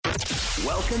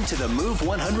Welcome to the Move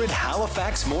 100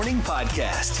 Halifax Morning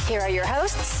Podcast. Here are your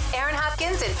hosts, Aaron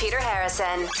Hopkins and Peter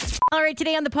Harrison. All right,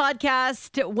 today on the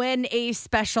podcast, when a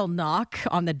special knock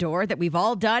on the door that we've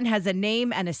all done has a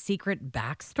name and a secret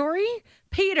backstory,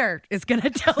 Peter is going to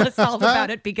tell us all about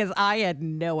it because I had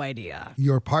no idea.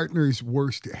 Your partner's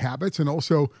worst habits, and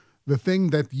also the thing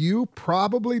that you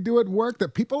probably do at work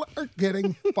that people are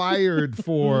getting fired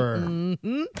for.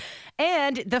 Mm-hmm.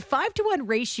 And the 5-to-1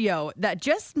 ratio that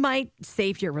just might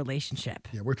save your relationship.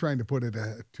 Yeah, we're trying to put it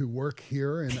to work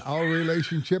here in our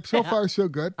relationship. So far, so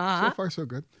good. So far, so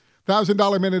good.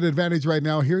 $1,000 minute advantage right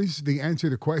now. Here's the answer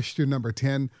to question number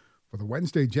 10 for the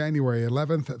Wednesday, January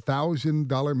 11th,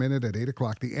 $1,000 minute at 8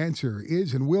 o'clock. The answer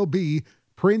is and will be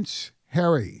Prince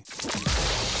Harry.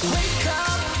 Wake up!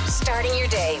 Starting your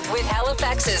day with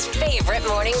Halifax's favorite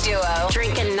morning duo.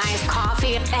 Drinking nice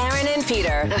coffee. Aaron and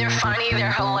Peter. They're funny,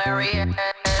 they're hilarious.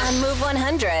 On Move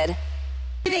 100.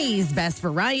 Today's best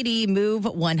variety, Move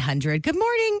 100. Good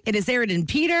morning. It is Aaron and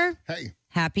Peter. Hey.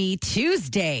 Happy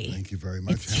Tuesday. Thank you very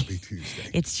much. Happy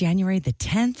Tuesday. It's January the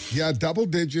 10th. Yeah, double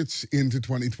digits into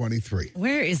 2023.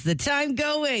 Where is the time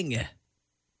going?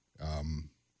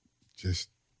 Just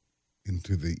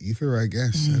into the ether, I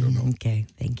guess. I don't know. Okay,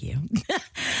 thank you.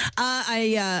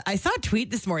 I saw a tweet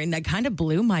this morning that kind of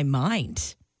blew my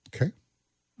mind. Okay.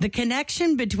 The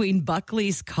connection between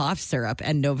Buckley's cough syrup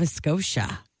and Nova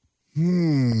Scotia.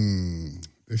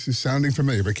 This is sounding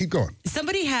familiar, but keep going.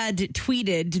 Somebody had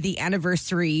tweeted the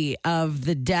anniversary of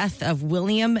the death of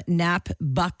William Knapp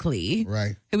Buckley,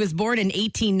 Right. who was born in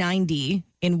 1890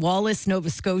 in Wallace, Nova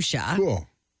Scotia. Cool.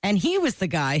 And he was the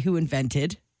guy who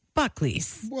invented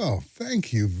Buckley's. Well,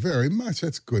 thank you very much.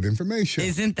 That's good information.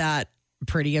 Isn't that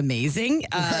pretty amazing?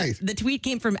 Right. The tweet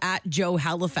came from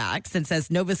 @JoeHalifax and says,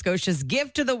 Nova Scotia's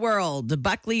gift to the world,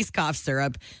 Buckley's cough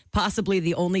syrup, possibly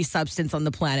the only substance on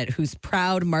the planet whose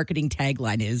proud marketing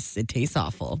tagline is, it tastes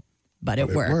awful, but it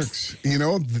works. You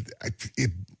know,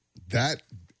 that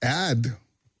ad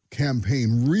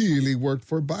campaign really worked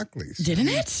for Buckley's. Didn't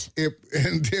it?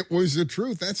 And it was the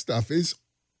truth. That stuff is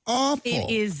awful.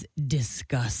 It is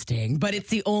disgusting, but it's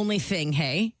the only thing,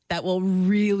 hey, that will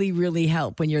really, really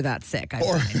help when you're that sick.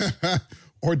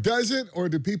 Or does it? Or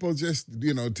do people just,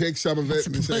 take some of it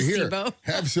and say, here,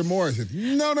 have some more? I said,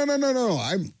 no.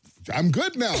 I'm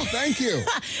good now. Thank you.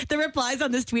 The replies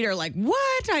on this tweet are like,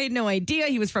 what? I had no idea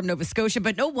he was from Nova Scotia,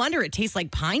 but no wonder it tastes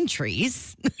like pine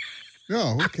trees.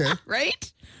 Oh, okay.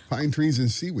 Right? Pine trees and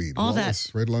seaweed. All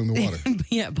Wallace, right along the water.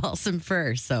 Yeah, balsam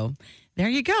fir. So there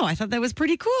you go. I thought that was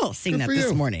pretty cool seeing Good that for this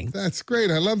you. morning. That's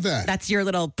great. I love that. That's your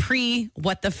little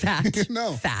what the fact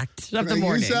fact of the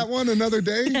morning. Use that one another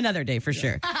day? Another day for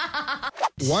sure.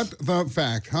 What the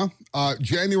fact, huh?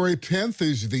 January 10th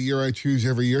is the year I choose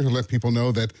every year to let people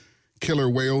know that killer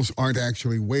whales aren't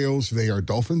actually whales. They are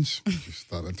dolphins. Just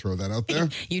thought I'd throw that out there.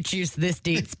 You choose this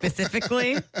date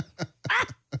specifically?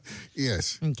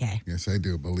 Yes. Okay. Yes, I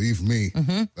do. Believe me,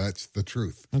 that's the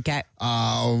truth. Okay.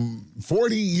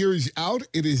 40 years out,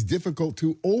 it is difficult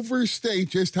to overstate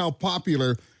just how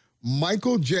popular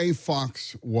Michael J.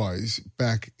 Fox was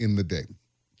back in the day.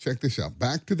 Check this out.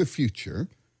 Back to the Future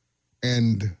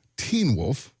and Teen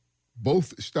Wolf,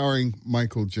 both starring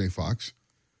Michael J. Fox,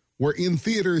 were in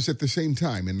theaters at the same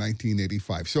time in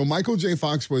 1985. So Michael J.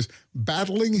 Fox was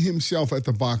battling himself at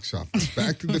the box office.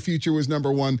 Back to the Future was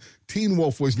number 1. Teen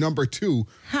Wolf was number 2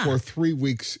 for 3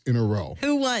 weeks in a row.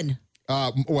 Who won?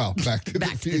 Well, Back to the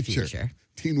Future.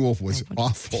 Teen Wolf was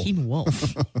awful. Teen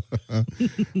Wolf. Okay,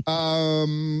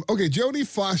 Jodie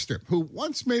Foster, who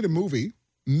once made a movie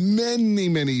many,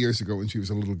 many years ago when she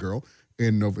was a little girl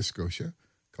in Nova Scotia,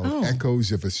 called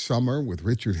Echoes of a Summer with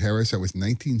Richard Harris. That was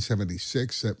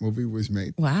 1976. That movie was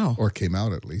made. Wow. Or came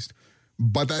out at least.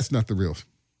 But that's not the real,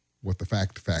 what the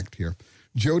fact here.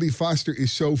 Jodie Foster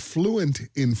is so fluent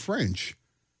in French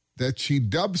that she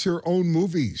dubs her own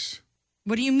movies.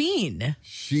 What do you mean?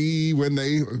 When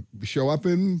they show up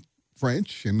in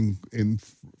French in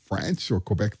France or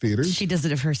Quebec theaters. She does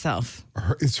it of herself.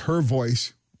 It's her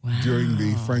voice. Wow. During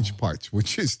the French parts,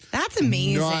 which is that's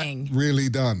amazing. Not really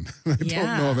done. I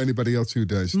don't know of anybody else who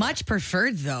does. Much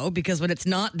preferred though, because when it's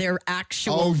not their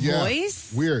actual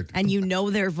voice, weird, and you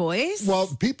know their voice. Well,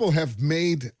 people have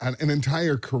made an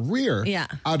entire career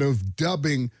out of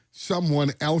dubbing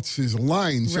someone else's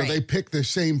lines, so they pick the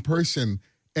same person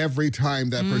every time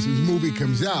that person's movie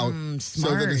comes out,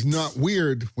 so that it's not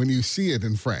weird when you see it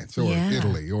in France or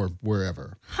Italy or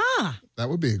wherever. Huh. That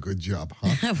would be a good job,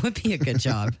 huh? That would be a good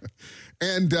job.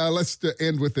 And let's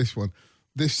end with this one.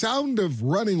 The sound of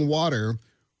running water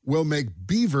will make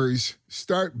beavers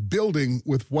start building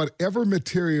with whatever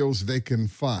materials they can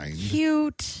find,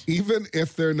 Cute. even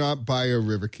if they're not by a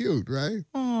river. Cute, right?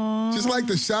 Aww. Just like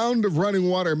the sound of running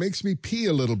water makes me pee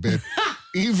a little bit,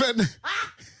 even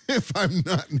if I'm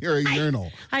not near a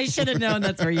urinal. I should have known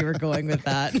that's where you were going with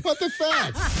that. What the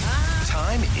fact?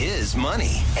 Time is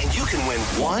money, and you can win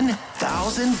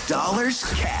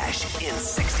 $1,000 cash in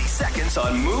 60 seconds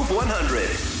on Move 100.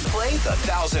 Play the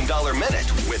 $1,000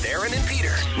 Minute with Aaron and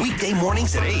Peter. Weekday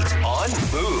mornings at 8 on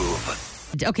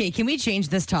Move. Okay, can we change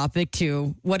this topic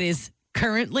to what is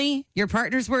currently your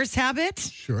partner's worst habit?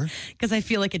 Sure. Because I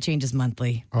feel like it changes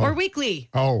monthly or weekly.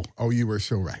 Oh, you were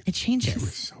so right. It changes. You were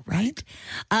so right.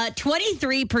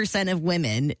 23% of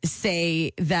women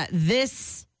say that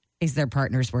this is their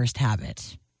partner's worst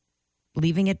habit.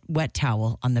 Leaving a wet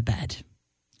towel on the bed.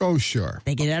 Oh, sure.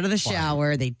 They get out of the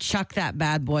shower, they chuck that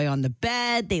bad boy on the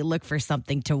bed, they look for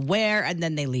something to wear, and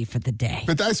then they leave for the day.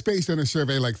 But that's based on a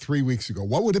survey like 3 weeks ago.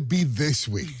 What would it be this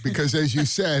week? Because as you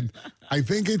said, I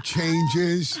think it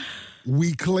changes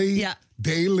weekly,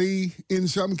 daily in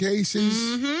some cases.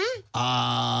 Mm-hmm.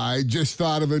 I just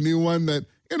thought of a new one that,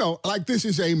 like this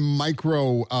is a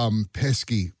micro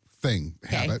pesky thing,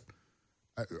 habit.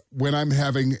 When I'm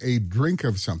having a drink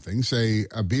of something, say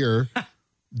a beer,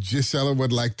 Gisela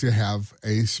would like to have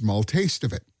a small taste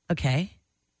of it. Okay.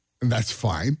 And that's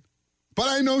fine. But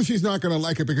I know she's not going to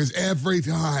like it because every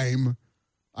time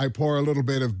I pour a little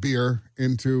bit of beer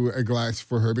into a glass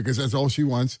for her, because that's all she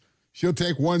wants, she'll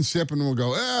take one sip and we'll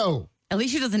go, oh. At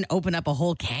least she doesn't open up a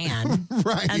whole can.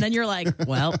 Right. And then you're like,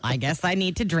 well, I guess I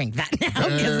need to drink that now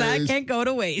because that can't go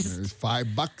to waste. There's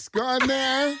 $5 gone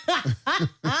there.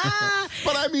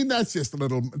 But I mean, that's just a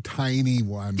little tiny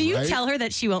one. Do you right? tell her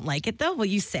that she won't like it, though? Will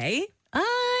you say,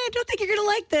 I don't think you're going to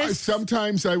like this?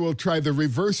 Sometimes I will try the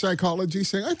reverse psychology,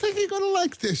 saying, I think you're going to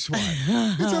like this one.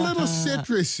 It's a little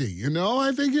citrusy,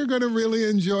 I think you're going to really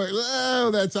enjoy it.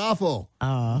 Oh, that's awful.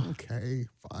 Oh. Okay,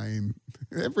 fine.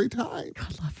 Every time.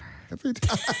 God love her. Every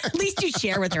time. At least you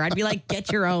share with her. I'd be like,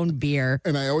 get your own beer.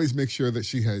 And I always make sure that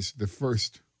she has the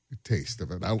first taste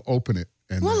of it. I'll open it.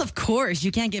 And well, of course,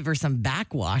 you can't give her some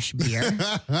backwash beer.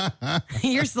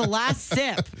 Here's the last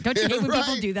sip. Don't you hate when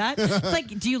people do that? It's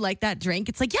like, do you like that drink?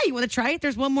 It's like, yeah, you want to try it?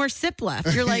 There's one more sip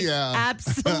left. You're like,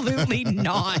 absolutely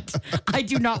not. I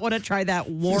do not want to try that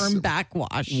warm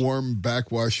backwash. Warm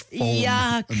backwash foam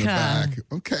Yuck. in the back.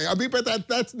 Okay. I mean, but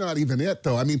that's not even it,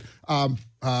 though. I mean,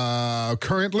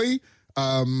 currently,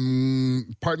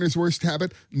 partner's worst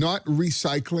habit, not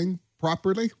recycling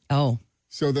properly. Oh.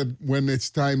 So that when it's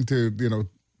time to,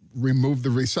 remove the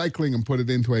recycling and put it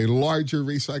into a larger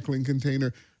recycling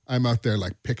container, I'm out there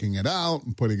like picking it out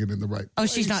and putting it in the right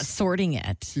place. She's not sorting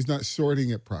it. She's not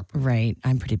sorting it properly. Right.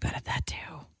 I'm pretty bad at that too.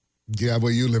 Yeah,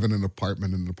 well, you live in an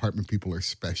apartment, and apartment people are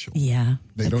special. Yeah.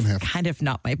 They don't have... kind of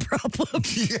not my problem.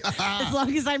 Yeah. As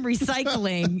long as I'm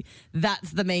recycling,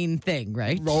 that's the main thing,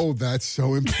 right? Oh, that's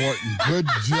so important. Good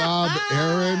job,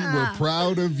 Aaron. We're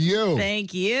proud of you.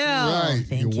 Thank you. Right.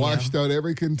 Thank you. Washed out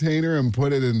every container and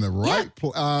put it in the right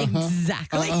place.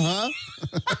 Exactly.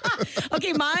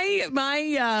 Okay,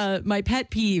 my pet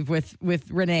peeve with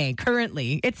Renee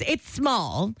currently, it's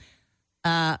small.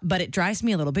 But it drives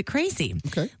me a little bit crazy.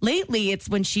 Okay. Lately, it's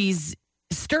when she's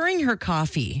stirring her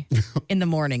coffee in the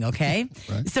morning, okay?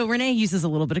 Right. So Renee uses a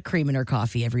little bit of cream in her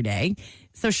coffee every day.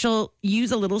 So she'll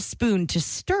use a little spoon to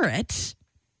stir it,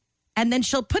 and then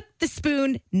she'll put the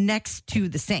spoon next to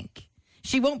the sink.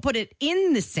 She won't put it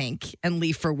in the sink and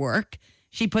leave for work.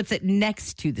 She puts it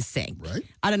next to the sink. Right.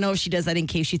 I don't know if she does that in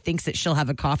case she thinks that she'll have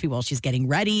a coffee while she's getting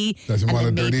ready. Doesn't And want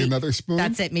to then dirty maybe another spoon?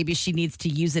 That's it. Maybe she needs to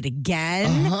use it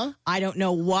again. I don't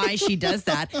know why she does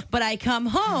that. But I come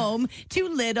home to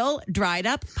little dried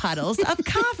up puddles of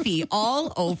coffee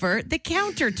all over the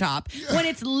countertop when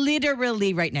it's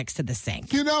literally right next to the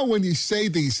sink. When you say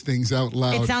these things out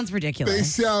loud, It sounds ridiculous. they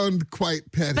sound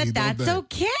quite petty. But that's don't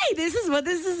they? okay. This is what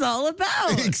this is all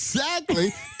about.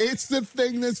 Exactly. It's the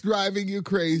thing that's driving you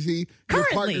crazy. Your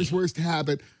Currently. partner's worst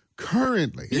habit.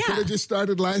 Currently. It could have just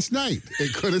started last night.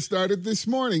 It could have started this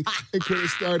morning. It could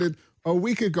have started a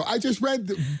week ago. I just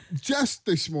read just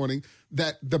this morning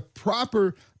that the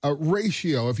proper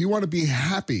ratio, if you want to be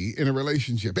happy in a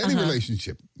relationship, any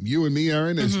relationship, you and me,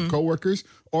 Aaron, as coworkers,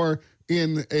 or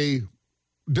in a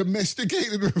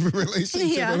domesticated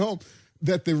relationship at home,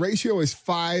 that the ratio is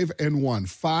 5 and 1.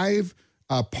 5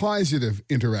 positive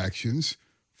interactions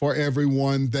for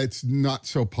everyone that's not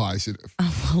so positive.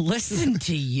 Oh, well, listen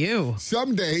to you.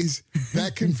 Some days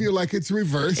that can feel like it's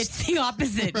reversed. It's the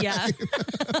opposite, yeah.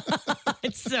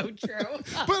 It's so true.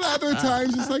 But other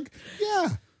times it's like, yeah,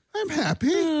 I'm happy.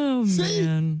 Oh, See,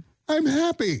 man. I'm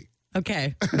happy.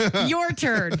 Okay. Your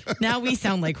turn. Now we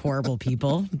sound like horrible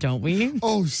people, don't we?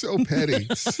 Oh, so petty.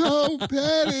 So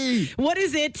petty. What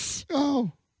is it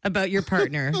Oh. about your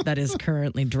partner that is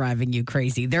currently driving you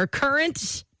crazy? Their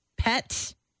current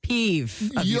pet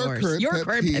peeve of yours. Your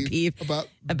current pet peeve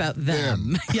about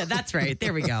them. Yeah, that's right.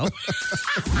 There we go.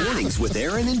 Mornings with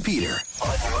Aaron and Peter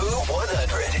on Move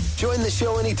 100. Join the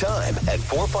show anytime at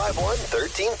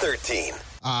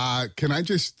 451-1313. Can I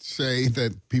just say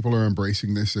that people are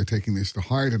embracing this, they're taking this to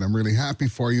heart, and I'm really happy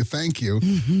for you. Thank you.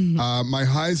 My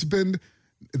husband,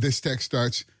 this text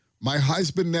starts, my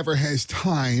husband never has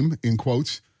time, in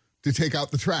quotes, to take out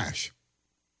the trash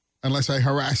unless I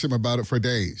harass him about it for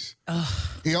days.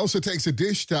 He also takes the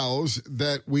dish towels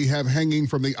that we have hanging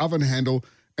from the oven handle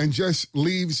and just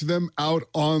leaves them out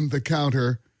on the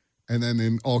counter. And then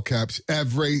in all caps,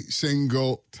 every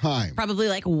single time. Probably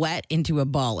like wet into a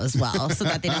ball as well so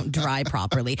that they don't dry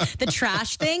properly. The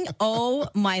trash thing, oh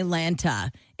my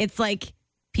Lanta. It's like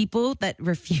people that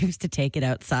refuse to take it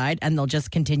outside and they'll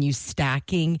just continue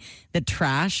stacking the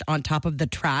trash on top of the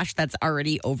trash that's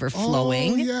already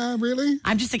overflowing. Oh, yeah, really?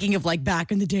 I'm just thinking of like back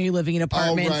in the day living in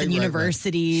apartments and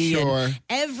university. Right. Sure. And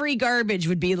every garbage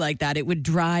would be like that. It would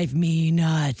drive me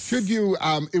nuts. Should you,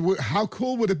 how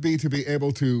cool would it be to be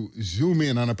able to zoom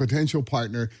in on a potential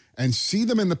partner and see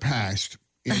them in the past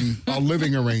in a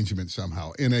living arrangement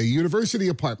somehow in a university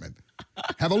apartment?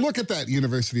 Have a look at that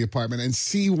university apartment and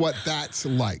see what that's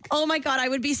like. Oh my God, I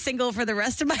would be single for the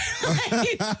rest of my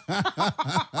life.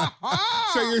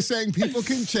 So you're saying people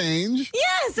can change?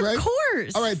 Yes, right? of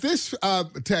course. All right, this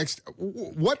text,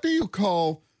 what do you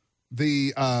call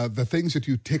the things that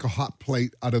you take a hot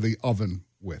plate out of the oven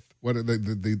with? What are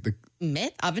the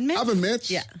Oven mitts? Oven mitts?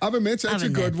 Yeah. Oven mitts, that's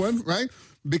Oven a good mitts. one, right?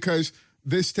 Because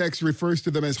this text refers to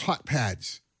them as hot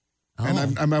pads.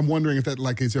 Oh. And I'm wondering if that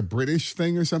like is a British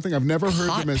thing or something. I've never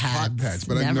heard them as hot pads,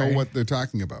 but I know what they're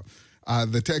talking about.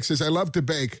 The text says, I love to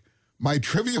bake. My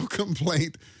trivial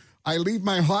complaint, I leave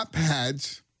my hot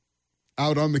pads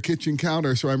out on the kitchen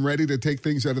counter, so I'm ready to take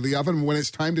things out of the oven. When it's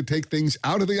time to take things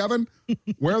out of the oven,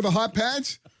 where are the hot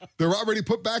pads? They're already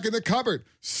put back in the cupboard.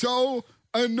 So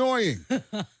annoying.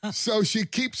 So she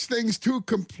keeps things too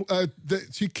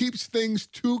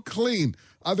clean.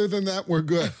 Other than that, we're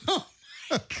good.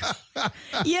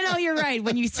 You know, you're right.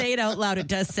 When you say it out loud, it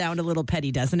does sound a little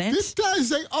petty, doesn't it? It does.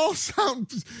 They all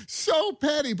sound so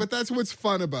petty, but that's what's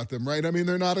fun about them, right? I mean,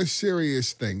 they're not a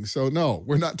serious thing. So, no,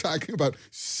 we're not talking about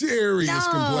serious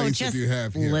complaints just that you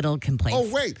have here. Little complaints. Oh,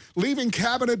 wait. Leaving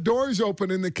cabinet doors open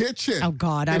in the kitchen. Oh,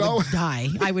 God. I would die.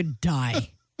 I would die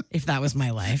if that was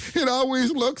my life. It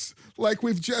always looks like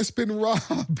we've just been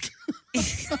robbed.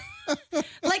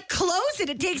 Like, close it.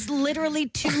 It takes literally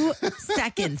 2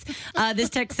 seconds. This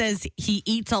text says he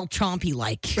eats all chompy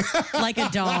like a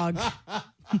dog.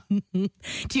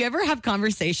 Do you ever have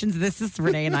conversations? This is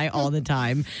Renee and I all the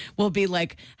time. We'll be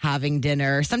like having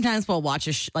dinner. Sometimes we'll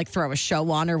watch throw a show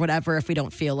on or whatever if we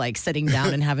don't feel like sitting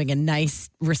down and having a nice,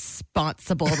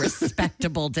 responsible,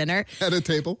 respectable dinner At a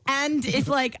table. And if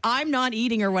like I'm not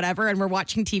eating or whatever, and we're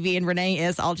watching TV and Renee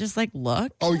is, I'll just like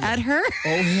look at her.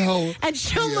 Oh hell! And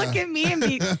she'll look at me and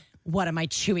be, what, am I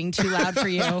chewing too loud for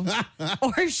you?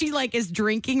 Or if she like is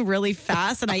drinking really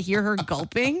fast and I hear her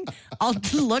gulping, I'll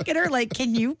look at her like,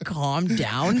 can you calm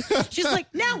down? She's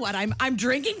like, now what? I'm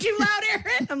drinking too loud,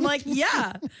 Aaron? I'm like,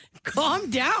 yeah,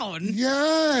 calm down.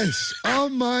 Yes. Oh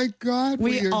my God.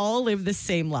 We all live the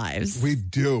same lives. We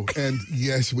do. And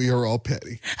yes, we are all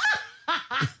petty.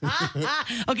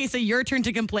 Okay, so your turn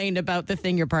to complain about the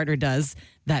thing your partner does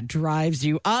that drives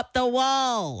you up the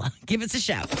wall. Give us a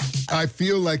shout. I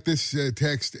feel like this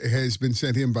text has been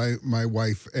sent in by my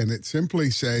wife, and it simply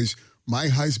says, my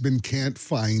husband can't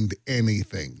find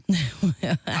anything.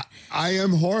 I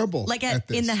am horrible. Like at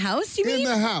this. In the house, you mean? In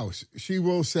the house. She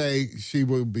will say, she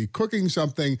will be cooking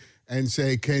something and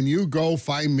say, can you go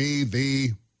find me the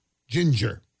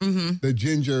ginger, the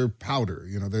ginger powder,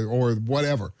 or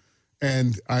whatever.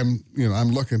 And I'm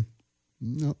looking.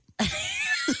 No.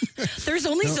 There's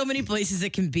only so many places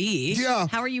it can be. Yeah.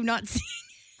 How are you not seeing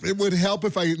It would help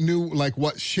if I knew like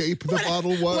what shape the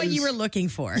bottle was. what you were looking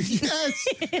for? Yes.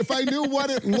 If I knew what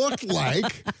it looked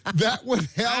like, that would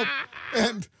help.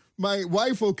 And my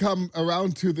wife will come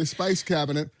around to the spice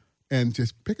cabinet and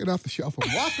just pick it off the shelf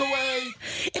and walk away.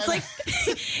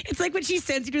 It's like when she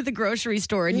sends you to the grocery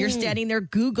store and you're standing there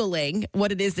Googling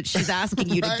what it is that she's asking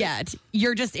you to get.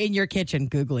 You're just in your kitchen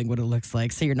Googling what it looks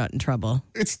like, so you're not in trouble.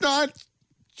 It's not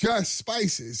just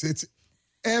spices. It's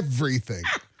everything.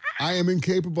 I am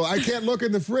incapable. I can't look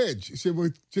in the fridge. She said, well,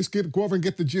 just go over and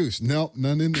get the juice. No,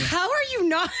 none in there. How are you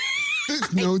not?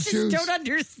 There's no juice. Don't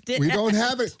understand. We don't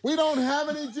have it. We don't have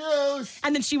any juice.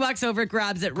 And then she walks over,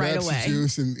 grabs it right Grabs away. the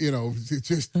juice and,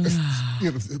 just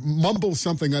mumbles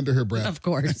something under her breath. Of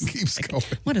course. And keeps going.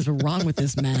 What is wrong with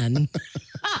this man?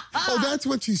 Oh, that's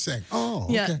what she's saying. Oh,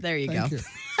 Yeah, okay. there you Thank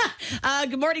go.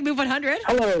 Good morning, Move 100.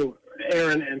 Hello,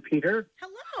 Aaron and Peter.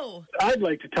 Hello. I'd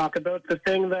like to talk about the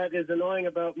thing that is annoying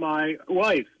about my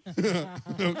wife.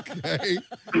 Okay.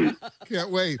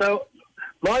 Can't wait. So,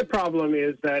 my problem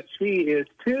is that she is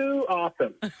too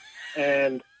awesome.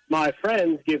 And my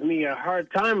friends give me a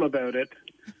hard time about it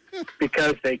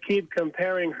because they keep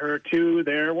comparing her to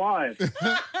their wives.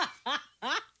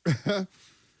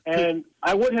 And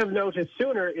I would have noticed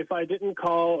sooner if I didn't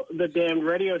call the damn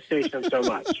radio station so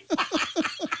much.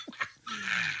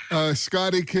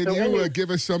 Scotty, can So you anyway-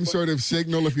 give us some sort of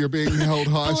signal if you're being held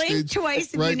hostage? Blink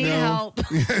twice if right you need now? help.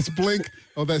 Yes, blink.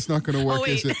 Oh, that's not going to work,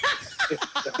 wait. is it?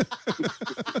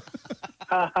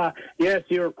 Yes,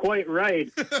 you're quite right.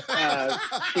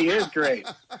 She is great.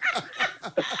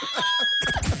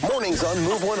 Mornings on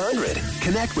Move 100.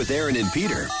 Connect with Aaron and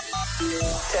Peter.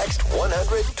 Text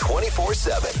 100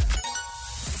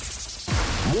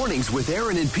 24/7. Mornings with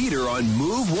Aaron and Peter on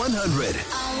Move 100.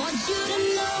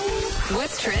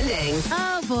 What's trending?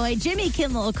 Oh boy, Jimmy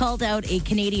Kimmel called out a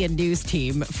Canadian news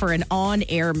team for an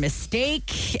on-air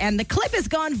mistake, and the clip has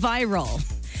gone viral.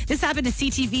 This happened to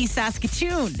CTV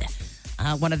Saskatoon.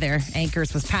 One of their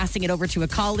anchors was passing it over to a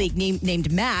colleague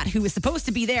named Matt, who was supposed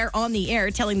to be there on the air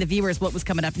telling the viewers what was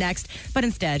coming up next, but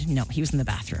instead, no, he was in the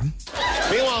bathroom.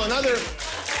 Meanwhile, another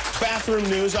bathroom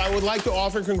news, I would like to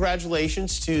offer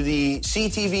congratulations to the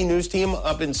CTV news team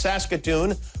up in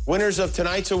Saskatoon, winners of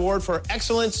tonight's award for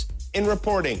excellence in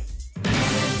reporting.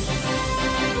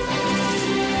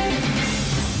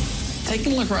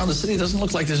 Taking a look around the city, doesn't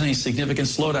look like there's any significant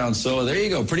slowdown. So there you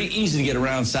go. Pretty easy to get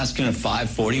around Saskatoon at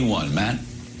 541, Matt.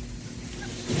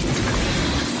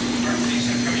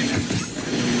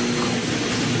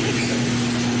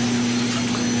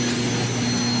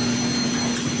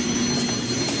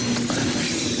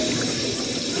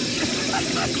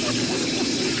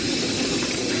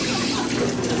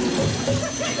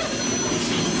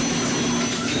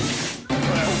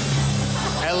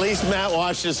 At least Matt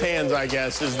washed his hands, I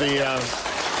guess, is the...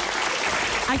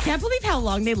 I can't believe how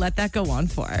long they let that go on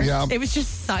for. Yeah. It was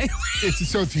just silent.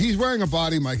 So he's wearing a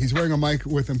body mic. He's wearing a mic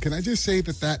with him. Can I just say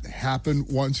that happened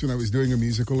once when I was doing a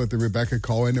musical at the Rebecca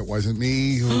Cohen? It wasn't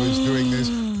me who was doing this.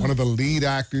 One of the lead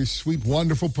actors, sweet,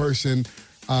 wonderful person,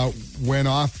 went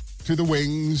off to the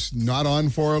wings, not on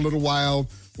for a little while,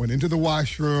 went into the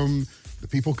washroom. The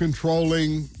people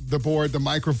controlling the board, the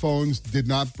microphones, did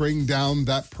not bring down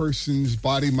that person's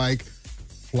body mic.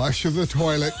 Flush of the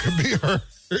toilet could be heard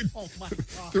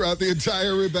throughout the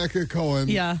entire Rebecca Cohen.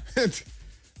 Yeah.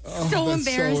 So that's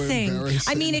embarrassing.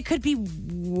 I mean, it could be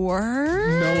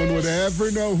worse. No one would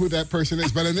ever know who that person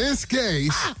is. But in this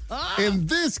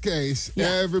case,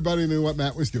 everybody knew what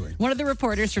Matt was doing. One of the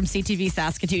reporters from CTV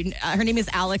Saskatoon, her name is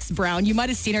Alex Brown. You might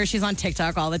have seen her. She's on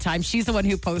TikTok all the time. She's the one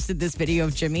who posted this video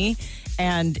of Jimmy,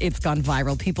 and it's gone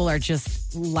viral. People are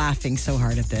just laughing so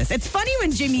hard at this. It's funny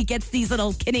when Jimmy gets these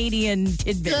little Canadian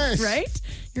tidbits, Yes. right?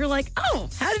 You're like, oh,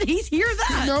 how did he hear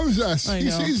that? He knows us. I He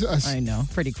know. sees us. I know.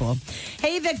 Pretty cool.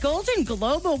 Hey, the Golden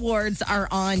Globe Awards are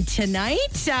on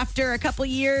tonight after a couple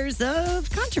years of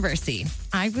controversy.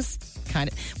 I was kind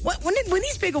of... When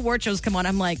these big award shows come on,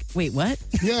 I'm like, wait, what?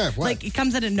 Yeah, what? Like, it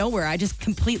comes out of nowhere. I just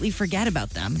completely forget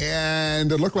about them.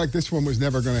 And it looked like this one was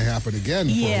never going to happen again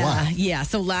for a while. Yeah.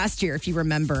 So last year, if you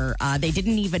remember, they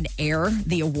didn't even air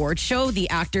the award show. The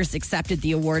actors accepted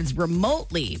the awards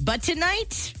remotely. But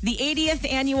tonight, the 80th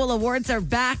annual awards are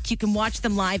back. You can watch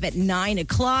them live at 9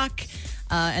 o'clock.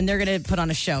 And they're going to put on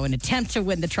a show, an attempt to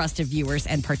win the trust of viewers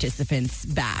and participants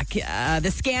back. The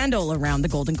scandal around the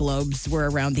Golden Globes were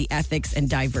around the ethics and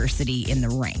diversity in the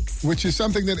ranks. Which is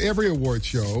something that every award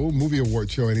show, movie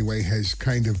award show anyway, has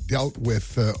kind of dealt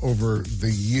with over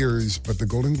the years. But the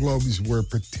Golden Globes were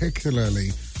particularly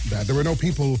bad. There were no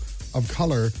people of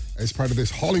color as part of this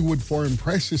Hollywood Foreign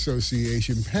Press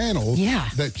Association panel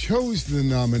that chose the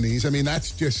nominees. I mean,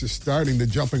 that's just the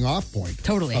jumping off point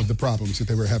Totally. of the problems that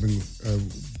they were having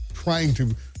trying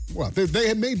to... Well, they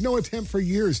had made no attempt for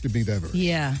years to be diverse.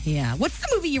 Yeah. What's the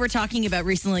movie you were talking about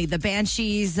recently? The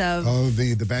Banshees of... Oh,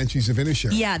 the Banshees of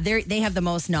Inisherin. Yeah, they have the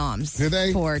most noms Do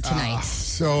they? for tonight.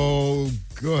 So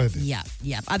good. Yeah.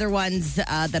 Other ones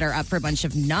that are up for a bunch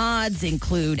of nods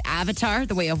include Avatar,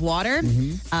 The Way of Water,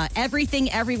 Everything,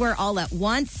 Everywhere, All at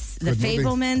Once, The Good movie.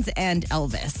 Fabelmans, and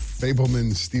Elvis.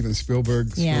 Fabelman, Steven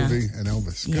Spielberg's movie, and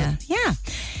Elvis. Good. Yeah.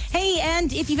 Hey,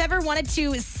 and if you've ever wanted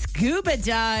to scuba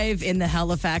dive in the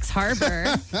Halifax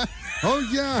Harbor, Oh,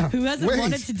 yeah. who hasn't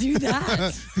wanted to do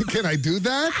that? Can I do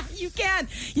that? You can.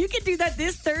 You can do that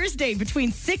this Thursday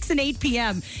between 6 and 8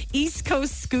 p.m. East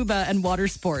Coast Scuba and Water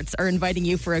Sports are inviting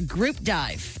you for a group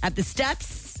dive at the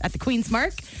steps at the Queen's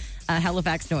Mark.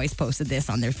 Halifax Noise posted this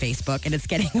on their Facebook, and it's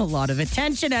getting a lot of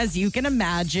attention, as you can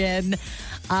imagine.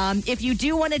 If you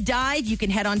do want to dive, you can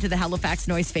head on to the Halifax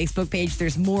Noise Facebook page.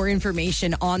 There's more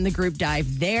information on the group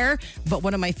dive there. But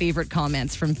one of my favorite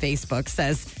comments from Facebook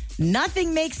says,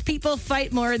 nothing makes people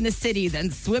fight more in the city than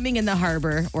swimming in the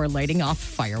harbor or lighting off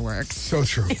fireworks. So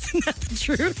true. Isn't that the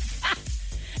truth?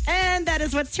 And that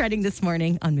is what's trending this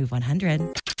morning on Move 100.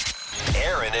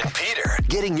 Aaron and Peter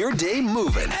getting your day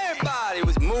moving. Everybody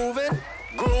was moving,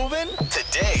 grooving.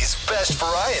 Today's best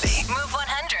variety. Move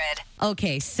 100.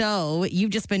 Okay, so you've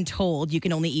just been told you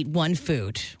can only eat one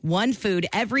food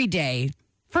every day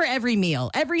for every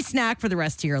meal, every snack for the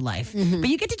rest of your life. But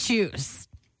you get to choose.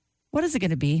 What is it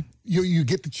going to be? You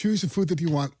get to choose the food that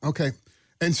you want. Okay.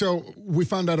 And so we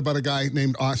found out about a guy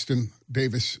named Austin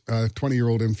Davis,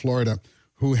 20-year-old in Florida,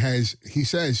 who he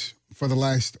says, for the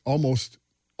last almost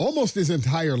his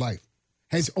entire life,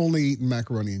 has only eaten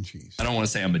macaroni and cheese. I don't want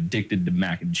to say I'm addicted to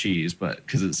mac and cheese, but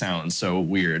because it sounds so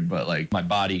weird, but like my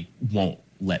body won't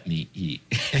let me eat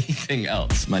anything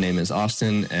else. My name is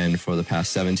Austin, and for the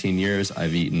past 17 years,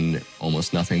 I've eaten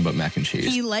almost nothing but mac and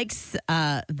cheese. He likes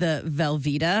the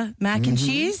Velveeta mac and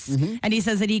cheese, and he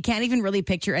says that he can't even really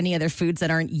picture any other foods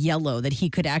that aren't yellow that he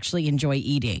could actually enjoy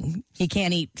eating. He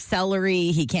can't eat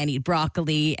celery, he can't eat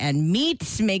broccoli, and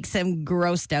meat makes him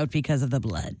grossed out because of the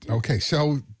blood. Okay,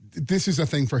 so this is a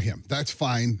thing for him. That's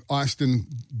fine. Austin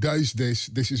does this.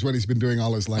 This is what he's been doing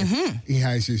all his life. He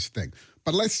has his thing.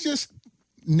 But let's just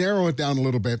narrow it down a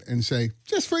little bit and say,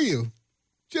 just for you,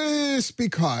 just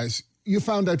because you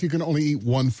found out you can only eat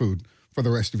one food for the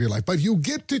rest of your life, but you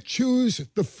get to choose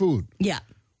the food. Yeah.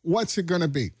 What's it going to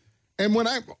be? And when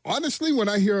I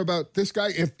hear about this guy,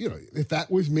 if that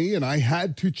was me and I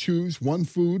had to choose one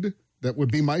food that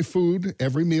would be my food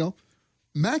every meal,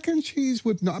 mac and cheese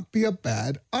would not be a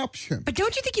bad option. But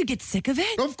don't you think you'd get sick of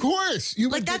it? Of course.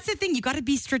 That's the thing. You got to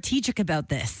be strategic about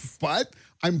this. But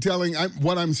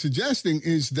what I'm suggesting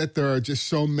is that there are just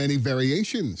so many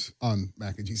variations on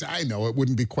mac and cheese. I know it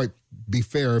wouldn't be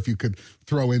fair if you could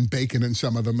throw in bacon in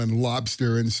some of them and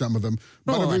lobster in some of them.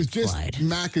 But if it was just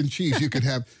mac and cheese, you could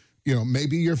have,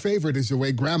 maybe your favorite is the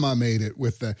way Grandma made it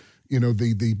with the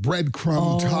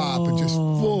breadcrumb top and just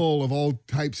full of all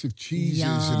types of cheeses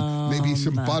and maybe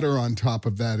some butter on top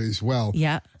of that as well.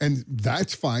 Yeah. And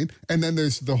that's fine. And then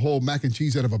there's the whole mac and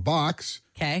cheese out of a box.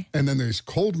 Okay. And then there's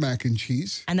cold mac and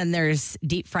cheese. And then there's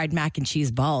deep fried mac and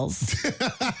cheese balls.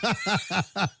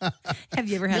 Have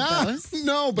you ever had those?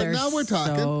 No, but They're now we're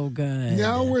talking. So good.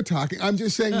 Now we're talking. I'm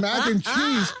just saying mac and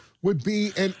cheese would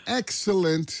be an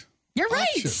excellent You're right.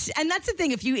 option. And that's the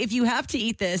thing. If you have to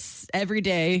eat this every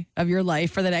day of your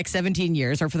life for the next 17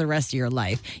 years or for the rest of your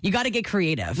life, you got to get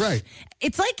creative. Right.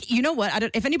 It's like, you know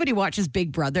what? If anybody watches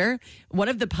Big Brother, one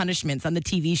of the punishments on the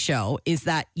TV show is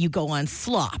that you go on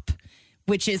slop,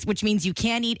 which means you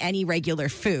can't eat any regular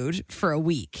food for a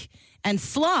week. And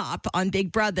slop on Big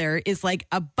Brother is like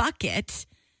a bucket.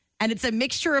 And it's a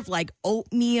mixture of like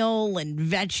oatmeal and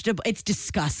vegetable. It's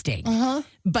disgusting.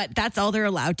 But that's all they're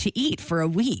allowed to eat for a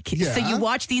week. Yeah. So you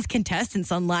watch these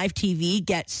contestants on live TV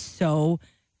get so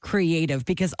creative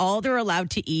because all they're allowed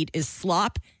to eat is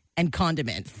slop and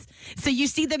condiments. So you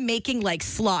see them making like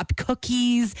slop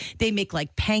cookies. They make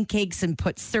like pancakes and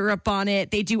put syrup on it.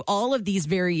 They do all of these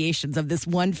variations of this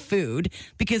one food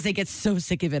because they get so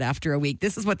sick of it after a week.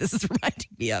 This is what this is reminding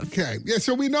me of. Okay. Yeah,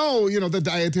 so we know, the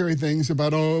dietary things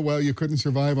about, you couldn't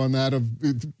survive on that.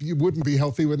 You wouldn't be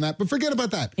healthy with that. But forget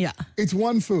about that. Yeah. It's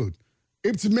one food.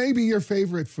 It's maybe your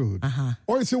favorite food.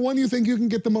 Or it's the one you think you can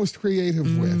get the most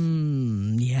creative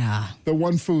with. Yeah. The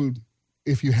one food,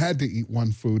 if you had to eat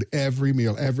one food every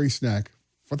meal, every snack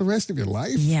for the rest of your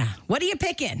life. Yeah. What are you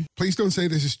picking? Please don't say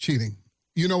this is cheating.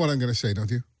 You know what I'm going to say, don't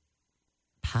you?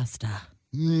 Pasta.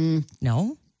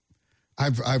 No?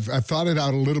 I've thought it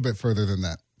out a little bit further than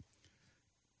that.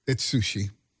 It's sushi.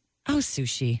 Oh,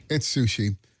 sushi. It's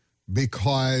sushi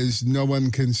because no one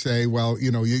can say,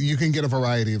 you can get a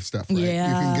variety of stuff, right? Yeah.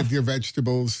 You can get your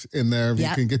vegetables in there. Yeah.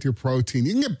 You can get your protein.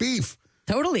 You can get beef.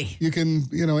 Totally. You can,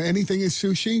 anything is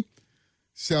sushi.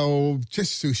 So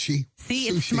just sushi. See,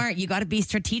 sushi. It's smart. You got to be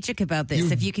strategic about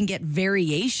this. If you can get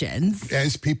variations.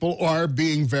 As people are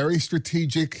being very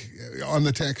strategic on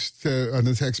the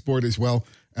text board as well.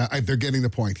 They're getting the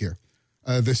point here.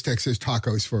 This text says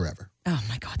tacos forever. Oh,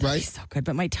 my God. right? So good,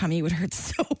 but my tummy would hurt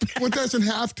so bad. Well, it doesn't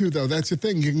have to, though. That's the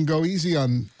thing. You can go easy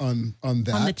on that. On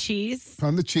the cheese?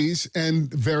 On the cheese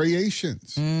and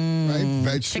variations, right?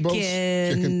 Vegetables,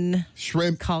 chicken,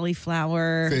 shrimp,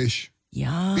 cauliflower, fish,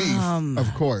 yum. beef,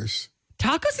 of course.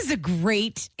 Tacos is a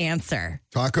great answer.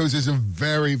 Tacos is a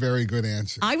very, very good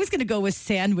answer. I was going to go with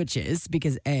sandwiches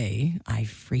because I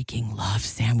freaking love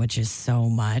sandwiches so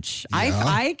much. Yeah.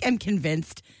 I am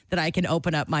convinced that I can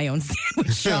open up my own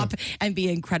sandwich shop and be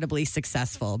incredibly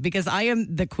successful because I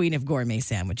am the queen of gourmet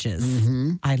sandwiches.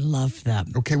 Mm-hmm. I love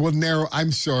them. Okay, well,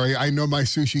 I'm sorry. I know my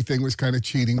sushi thing was kind of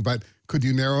cheating, but could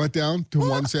you narrow it down to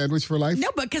one sandwich for life? No,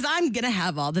 because I'm going to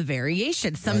have all the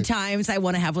variations. Sometimes I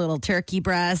want to have a little turkey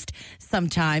breast.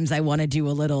 Sometimes I want to do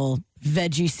a little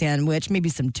veggie sandwich, maybe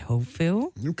some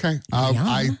tofu. Okay.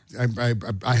 I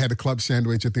had a club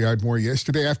sandwich at the Ardmore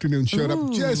yesterday afternoon. Showed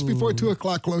up just before 2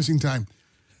 o'clock closing time.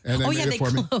 And they made it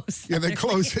for me. Close. Yeah, they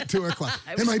close at 2 o'clock.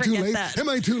 Am I too late? That. Am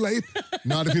I too late?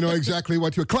 Not if you know exactly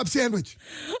what you're. Club sandwich.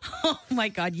 Oh my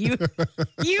God, you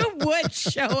would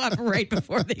show up right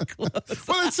before they close.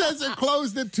 Well, it says it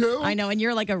closed at 2. I know, and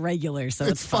you're like a regular, so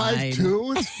it's fine.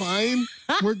 5-2. It's fine.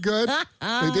 We're good.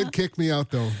 They did kick me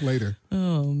out though later.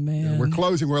 Oh man. Yeah, we're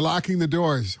closing. We're locking the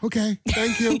doors. Okay.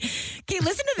 Thank you. Okay,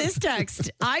 listen to this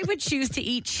text. I would choose to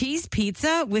eat cheese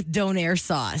pizza with Donair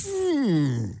sauce.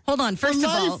 Hold on.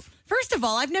 First of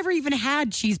all, I've never even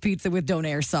had cheese pizza with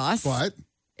Donair sauce. What?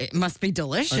 It must be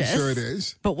delicious. I'm sure it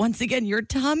is. But once again, your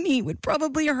tummy would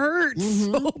probably hurt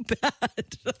so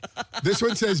bad. This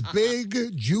one says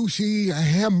big, juicy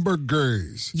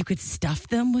hamburgers. You could stuff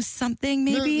them with something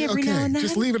maybe every now and then.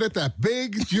 Just leave it at that.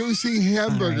 Big, juicy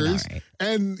hamburgers. All right.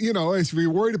 And, if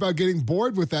you're worried about getting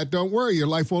bored with that, don't worry. Your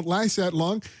life won't last that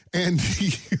long, and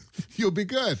you'll be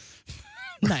good.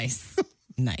 Nice.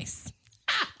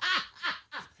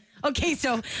 Okay,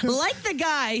 so like the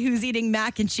guy who's eating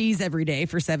mac and cheese every day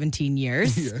for 17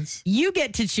 years, yes, you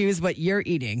get to choose what you're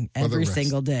eating every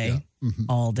single day,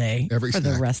 all day, for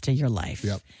the rest of your life.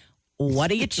 Yep.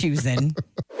 What are you choosing?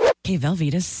 Okay,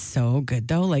 Velveeta's so good,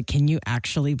 though. Like, can you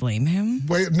actually blame him?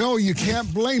 Wait, no, you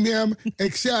can't blame him,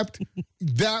 except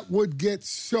that would get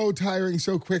so tiring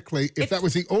so quickly if that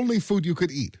was the only food you could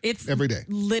eat every day.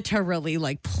 Literally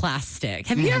like plastic.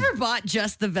 Have you ever bought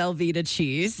just the Velveeta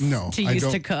cheese to use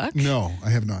to cook? No,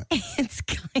 I have not. It's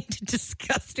kind of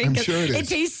disgusting. I'm sure it is. It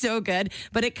tastes so good,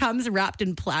 but it comes wrapped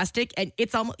in plastic, and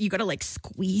it's almost, you got to like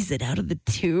squeeze it out of the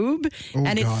tube,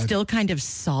 and it's still kind of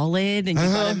solid, and you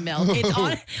got to melt. It's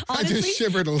honestly, I just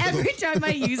shivered a little. Every time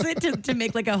I use it to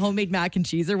make like a homemade mac and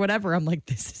cheese or whatever, I'm like,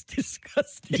 this is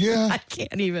disgusting. Yeah. I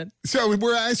can't even. So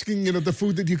we're asking, the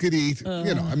food that you could eat.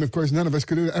 Of course, none of us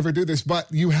could ever do this,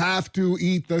 but you have to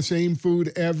eat the same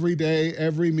food every day,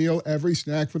 every meal, every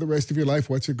snack for the rest of your life.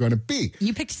 What's it going to be?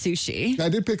 You picked sushi. I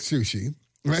did pick sushi.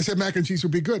 And I said mac and cheese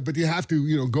would be good, but you have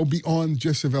to, go beyond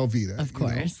just a Velveeta. Of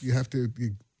course. You have to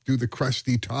do the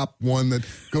crusty top one that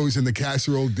goes in the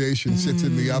casserole dish and sits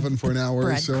in the oven for an hour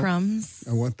or so. Breadcrumbs.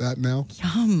 I want that now.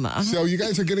 Yum. So you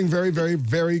guys are getting very, very,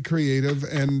 very creative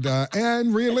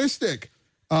and realistic.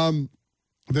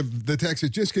 The text that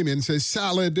just came in says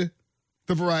salad.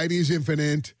 The variety is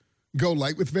infinite. Go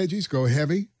light with veggies. Go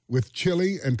heavy with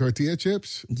chili and tortilla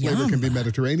chips. Yum. Flavor can be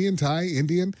Mediterranean, Thai,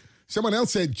 Indian. Someone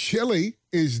else said chili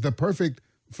is the perfect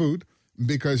food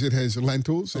because it has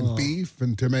lentils and beef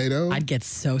and tomato. I'd get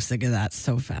so sick of that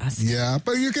so fast. Yeah,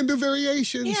 but you can do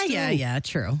variations. Yeah,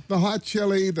 true. The hot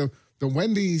chili, the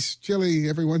Wendy's chili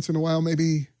every once in a while,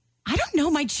 maybe. I don't know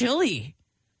my chili.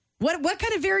 What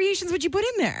kind of variations would you put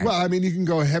in there? Well, I mean, you can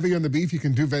go heavy on the beef. You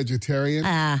can do vegetarian.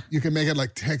 You can make it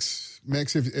like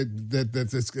Tex-Mex if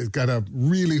it's got a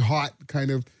really hot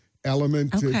kind of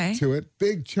element to it.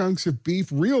 Big chunks of beef,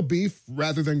 real beef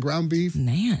rather than ground beef.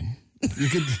 Man. You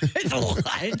could. There's a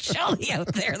lot of chili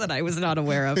out there that I was not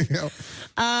aware of.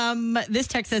 This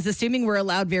text says, assuming we're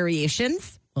allowed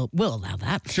variations. Well, we'll allow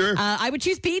that. Sure. I would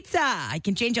choose pizza. I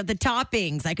can change out the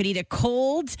toppings. I could eat it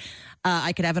cold.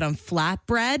 I could have it on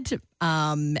flatbread.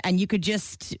 And you could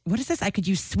just, what is this? I could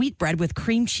use sweetbread with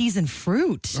cream cheese and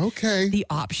fruit. Okay. The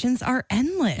options are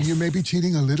endless. You may be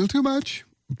cheating a little too much,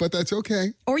 but that's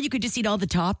okay. Or you could just eat all the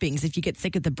toppings if you get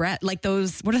sick of the bread. Like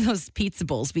those, what are those pizza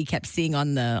bowls we kept seeing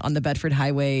on the Bedford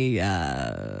Highway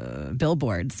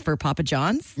billboards for Papa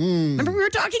John's? Remember we were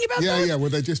talking about those? Yeah, where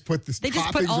they just put the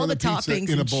toppings all on the pizza toppings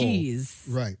in a and bowl. cheese.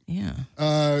 Right. Yeah.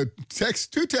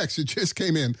 Two texts that just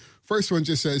came in. First one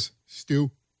just says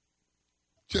stew.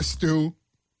 Just stew.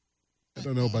 I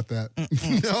don't know about that.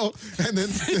 No.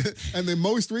 And the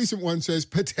most recent one says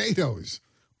potatoes.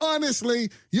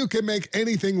 Honestly, you can make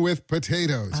anything with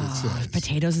potatoes, it says.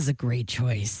 Potatoes is a great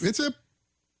choice. It's a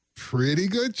Pretty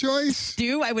good choice.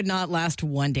 Stew, I would not last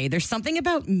one day. There's something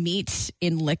about meat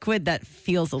in liquid that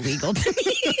feels illegal to me.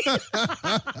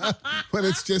 But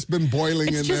it's just been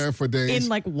boiling in there for days. In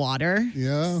like water.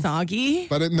 Yeah. Soggy.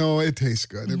 But it tastes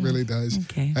good. It really does.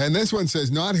 Okay. And this one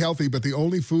says, not healthy, but the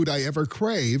only food I ever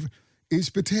crave is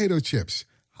potato chips.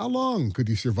 How long could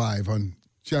you survive on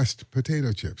just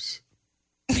potato chips?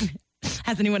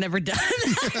 Has anyone ever done?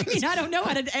 I mean, I don't know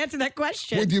how to answer that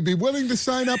question. Would you be willing to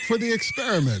sign up for the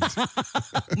experiment? Oh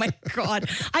my God.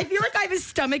 I feel like I have a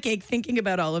stomach ache thinking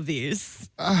about all of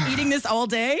these. Eating this all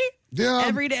day? Yeah.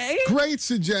 Every day? Great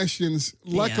suggestions.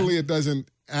 Luckily, it doesn't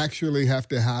actually have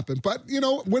to happen. But,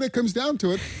 when it comes down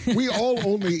to it, we all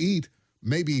only eat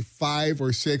maybe 5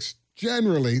 or 6,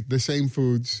 generally the same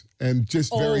foods and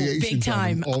just variations big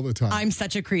time. on them all the time. I'm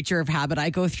such a creature of habit.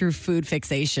 I go through food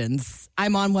fixations.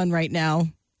 I'm on one right now.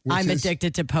 I'm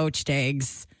addicted to poached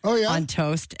eggs on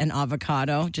toast and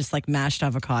avocado, just like mashed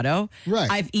avocado. Right.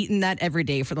 I've eaten that every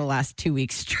day for the last 2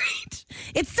 weeks straight.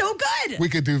 It's so good. We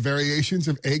could do variations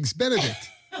of Eggs Benedict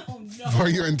for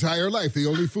your entire life, the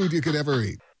only food you could ever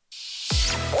eat.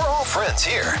 We're all friends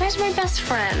here. Where's my best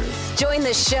friends? Join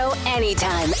the show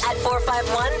anytime at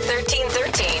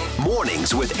 451-1313.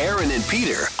 Mornings with Aaron and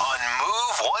Peter on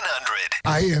Move 100.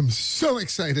 I am so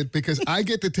excited because I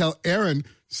get to tell Aaron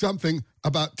something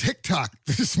about TikTok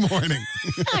this morning.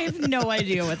 I have no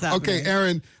idea what's happening. Okay,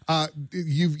 Aaron,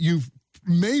 you've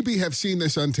maybe have seen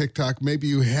this on TikTok. Maybe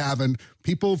you haven't.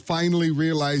 People finally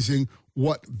realizing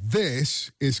what this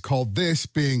is called, this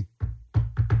being...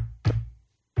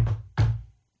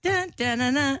 Dun, dun,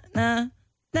 dun, dun, dun,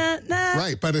 dun, dun.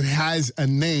 Right, but it has a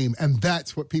name, and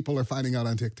that's what people are finding out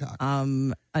on TikTok.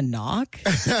 A knock?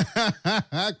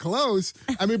 Close.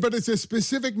 I mean, but it's a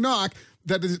specific knock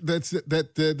that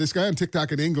this guy on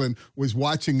TikTok in England was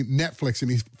watching Netflix, and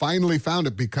he finally found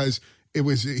it because he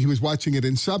was watching it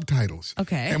in subtitles.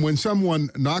 Okay. And when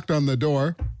someone knocked on the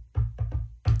door,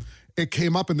 it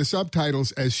came up in the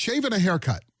subtitles as shaving a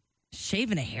haircut.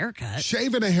 Shaving a haircut?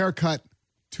 Shaving a haircut,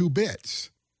 2 bits.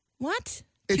 What?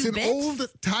 It's an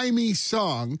old-timey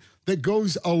song that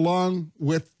goes along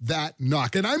with that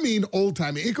knock. And I mean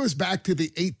old-timey. It goes back to the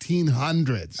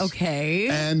 1800s. Okay.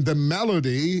 And the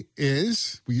melody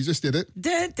is, well, you just did it.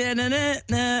 Dun, dun, dun, dun,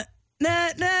 dun,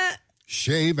 dun, dun.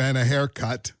 Shave and a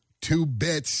haircut, 2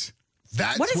 bits.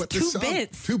 That's what is what the 2 song,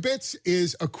 bits? 2 bits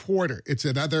is a quarter. It's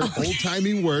another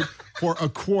old-timey word for a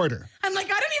quarter. I'm like,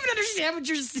 I don't even understand what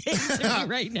you're saying to me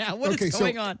right now. What is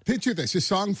going on? Picture this, a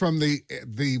song from the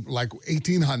like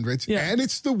 1800s, and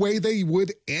it's the way they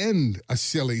would end a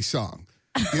silly song.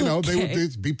 They would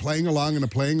just be playing along and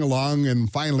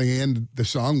finally end the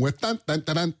song with dun, dun,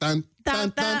 dun, dun, dun,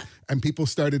 dun, dun, and people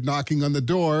started knocking on the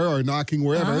door or knocking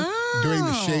wherever during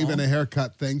the shave and a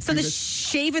haircut thing. So the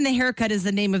shave and the haircut is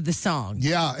the name of the song.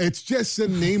 Yeah, it's just the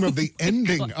name of the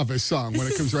ending of a song when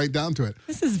it comes right down to it.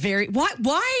 This is very...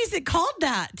 Why is it called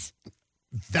that?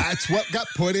 That's what got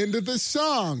put into the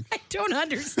song. I don't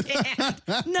understand.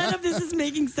 None of this is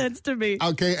making sense to me.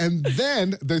 Okay, and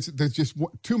then there's just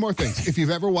 2 more things. If you've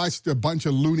ever watched a bunch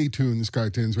of Looney Tunes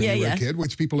cartoons when you were a kid,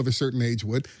 which people of a certain age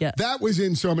would, that was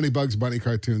in so many Bugs Bunny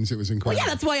cartoons, it was incredible. Well,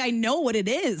 yeah, that's why I know what it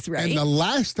is, right? And the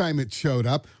last time it showed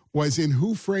up was in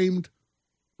Who Framed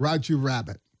Roger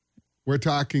Rabbit. We're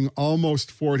talking almost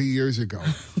 40 years ago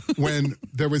when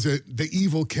there was the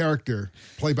evil character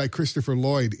played by Christopher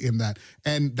Lloyd in that.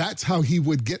 And that's how he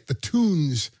would get the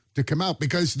tunes to come out,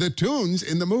 because the tunes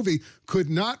in the movie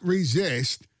could not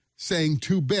resist saying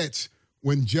 2 bits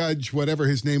when Judge, whatever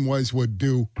his name was, would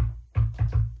do.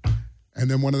 And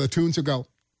then one of the tunes would go,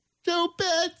 2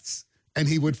 bits. And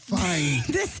he would find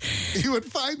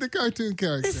the cartoon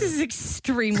character. This is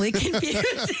extremely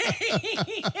confusing.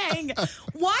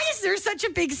 Why is there such a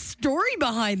big story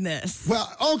behind this? Well,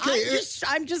 okay.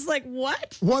 I'm just like,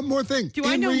 what? One more thing.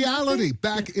 In reality,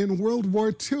 back in World War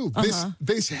II,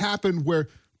 this happened where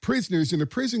prisoners in a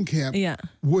prison camp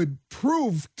would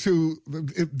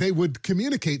they would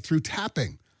communicate through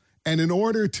tapping. And in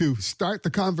order to start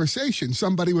the conversation,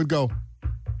 somebody would go,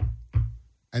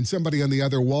 and somebody on the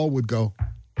other wall would go,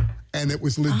 and it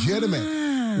was legitimate.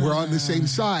 We're on the same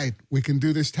side. We can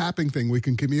do this tapping thing. We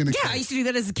can communicate. Yeah, I used to do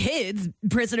that as kids,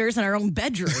 prisoners in our own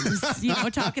bedrooms,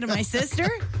 talking to my sister.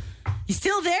 You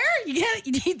still there?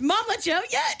 Mom let you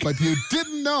out yet? But you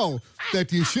didn't know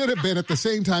that you should have been at the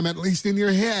same time, at least in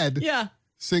your head,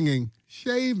 singing,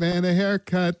 shave and a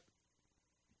haircut.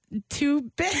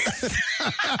 2 bits.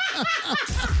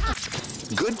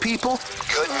 Good people,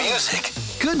 good music.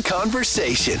 good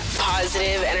conversation.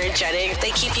 Positive, energetic. They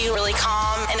keep you really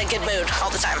calm, in a good mood all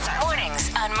the time.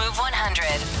 Mornings on Move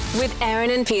 100 with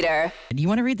Aaron and Peter. Do you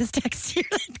want to read this text here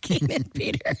that came in,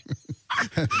 Peter?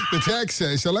 The text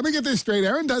says, so let me get this straight.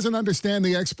 Erin doesn't understand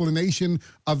the explanation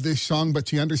of this song, but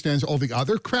she understands all the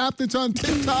other crap that's on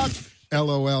TikTok.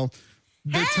 LOL.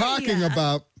 They're talking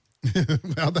about,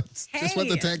 well, that's just what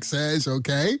the text says,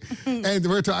 okay? And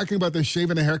we're talking about the shave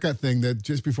and a haircut thing that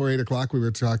just before 8 o'clock we were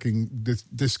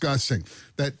discussing,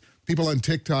 that people on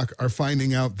TikTok are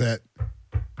finding out that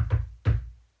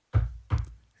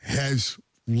has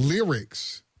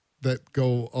lyrics that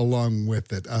go along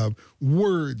with it,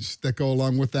 words that go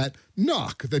along with that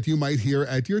knock that you might hear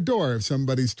at your door if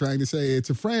somebody's trying to say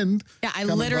it's a friend. Yeah, I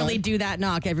literally do that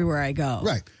knock everywhere I go.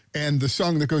 Right. And the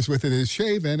song that goes with it is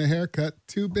shave and a haircut,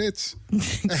 2 bits.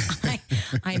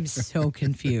 I'm so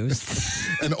confused.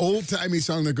 An old-timey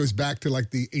song that goes back to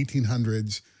like the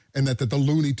 1800s and that the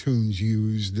Looney Tunes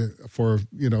used for,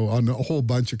 on a whole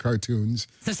bunch of cartoons.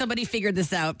 So somebody figured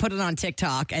this out, put it on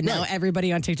TikTok, and now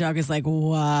everybody on TikTok is like,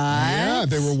 what? Yeah,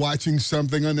 they were watching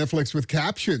something on Netflix with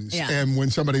captions. Yeah. And when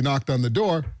somebody knocked on the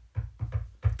door,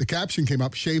 the caption came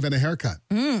up, shave and a haircut.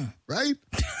 Right?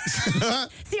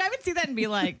 See, I would see that and be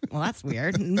like, well, that's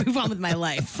weird, and move on with my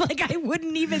life. Like, I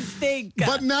wouldn't even think.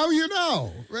 But now you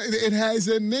know. Right? It has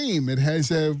a name. It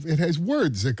has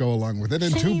words that go along with it.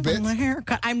 And 2 bits. And a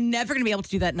haircut. I'm never going to be able to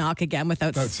do that knock again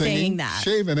without saying that.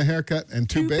 Shave and a haircut and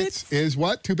 2 bits is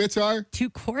what? 2 bits are? 2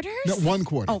 quarters? No, 1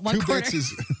 quarter. Oh, 1 2 quarter. bits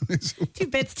is 2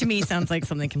 bits to me sounds like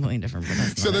something completely different.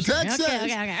 So the text says,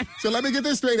 okay. So let me get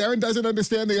this straight. Erin doesn't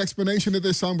understand the explanation of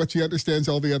this song, but she understands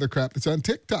all the other crap that's on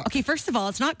TikTok. Okay, first of all,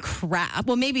 it's not crap.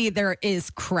 Well, maybe there is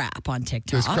crap on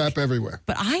TikTok. There's crap everywhere.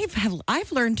 But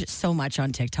I've learned so much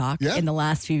on TikTok in the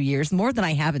last few years, more than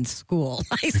I have in school.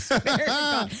 I swear to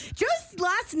God. Just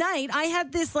last night, I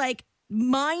had this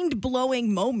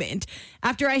mind-blowing moment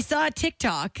after I saw a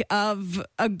TikTok of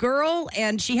a girl,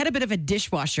 and she had a bit of a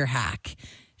dishwasher hack.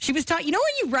 She was taught, when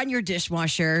you run your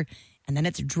dishwasher and then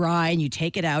it's dry and you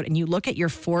take it out and you look at your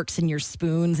forks and your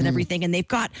spoons and everything, and they've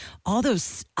got all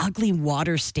those ugly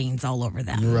water stains all over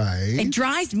them. Right. It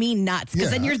drives me nuts because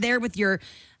then you're there with your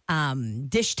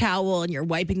dish towel and you're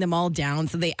wiping them all down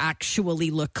so they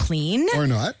actually look clean. Or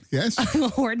not, yes.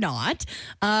 Or not.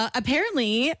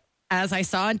 Apparently, as I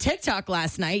saw on TikTok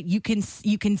last night, you can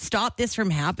stop this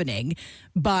from happening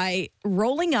by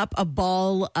rolling up a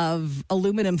ball of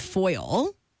aluminum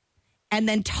foil and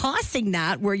then tossing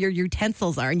that where your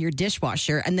utensils are in your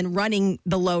dishwasher and then running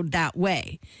the load that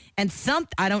way. And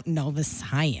I don't know the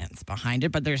science behind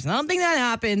it, but there's something that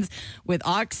happens with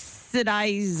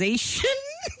oxidization.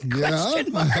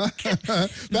 Question mark.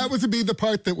 That would be the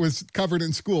part that was covered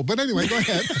in school. But anyway, go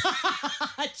ahead.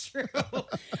 True.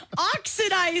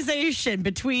 Oxidization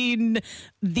between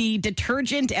the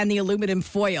detergent and the aluminum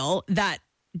foil that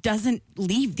doesn't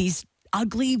leave these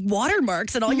ugly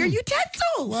watermarks on all your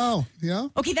utensils. Wow. Yeah.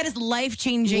 Okay, that is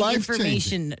life-changing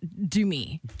information to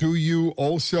me. Do you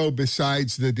also,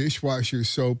 besides the dishwasher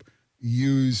soap,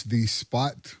 use the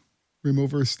spot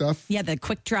remover stuff? Yeah, the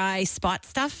quick dry spot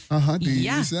stuff. Do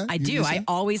you use that? I do. I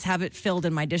always have it filled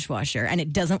in my dishwasher, and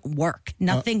it doesn't work.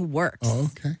 Nothing works. Oh,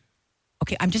 okay.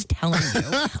 Okay, I'm just telling you.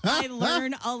 I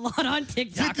learn a lot on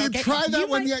TikTok. Did you try that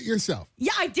one yet yourself?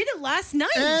 Yeah, I did it last night.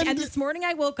 And this morning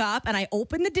I woke up and I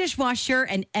opened the dishwasher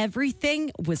and everything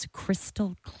was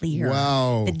crystal clear.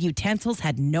 Wow. The utensils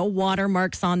had no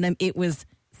watermarks on them. It was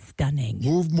stunning.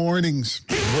 Move Mornings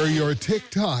were your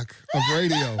TikTok of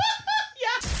radio.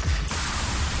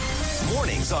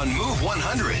 Mornings on Move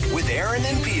 100 with Aaron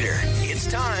and Peter. It's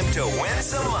time to win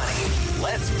some money.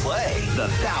 Let's play the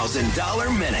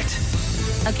 $1,000 Minute.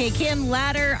 Okay, Kim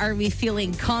Ladder, are we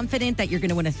feeling confident that you're going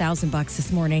to win $1,000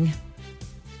 this morning?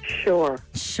 Sure.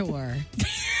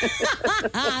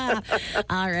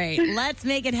 All right, let's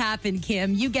make it happen,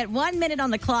 Kim. You get 1 minute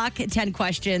on the clock, 10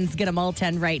 questions, get them all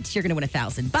 10 right. You're going to win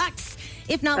 $1,000.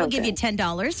 If not, we'll give you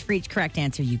 $10 for each correct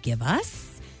answer you give us.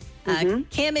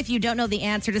 Kim, if you don't know the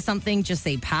answer to something, just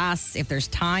say pass. If there's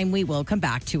time, we will come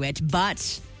back to it.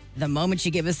 But the moment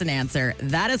you give us an answer,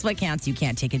 that is what counts. You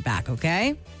can't take it back,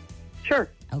 okay? Sure.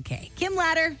 Okay. Kim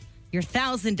Ladder, your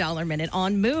 $1,000 minute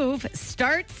on Move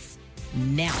starts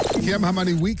now. Kim, how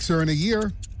many weeks are in a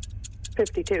year?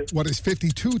 52. What is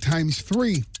 52 times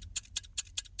 3?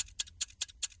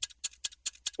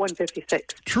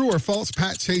 156. True or false,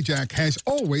 Pat Sajak has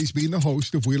always been the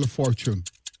host of Wheel of Fortune?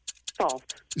 False.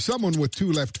 Someone with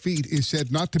 2 left feet is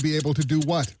said not to be able to do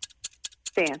what?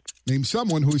 Dance. Name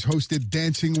someone who's hosted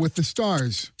Dancing with the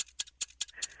Stars.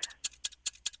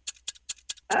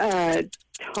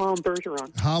 Tom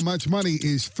Bergeron. How much money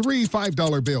is 3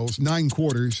 $5 bills, 9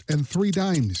 quarters, and 3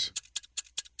 dimes?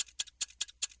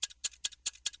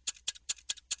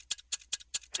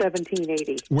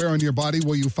 $17.80. Where on your body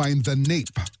will you find the nape?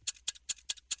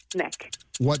 Neck.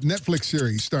 What Netflix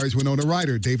series stars Winona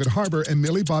Ryder, David Harbour, and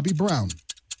Millie Bobby Brown?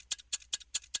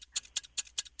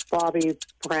 Bobby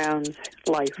Brown's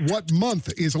Life. What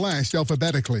month is last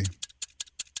alphabetically?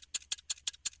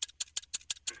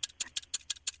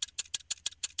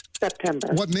 September.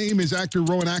 What name is actor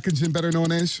Rowan Atkinson better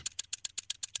known as?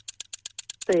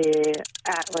 The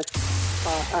Atlas.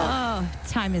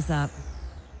 Time is up.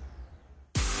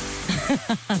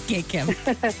 Okay, Kim.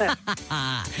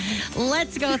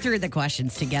 Let's go through the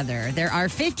questions together. There are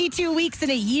 52 weeks in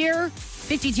a year.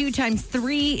 52 times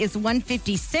 3 is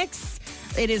 156.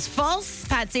 It is false.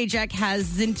 Pat Sajak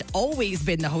hasn't always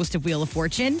been the host of Wheel of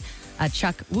Fortune.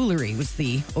 Chuck Woolery was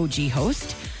the OG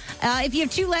host. If you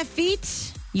have 2 left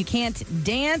feet, you can't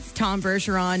dance. Tom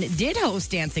Bergeron did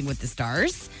host Dancing with the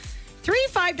Stars. 3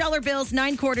 $5 bills,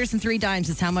 9 quarters, and 3 dimes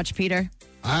is how much, Peter?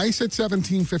 I said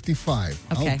 $17.55.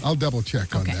 Okay. I'll double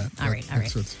check on Okay. that. All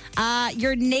right.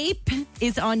 Your nape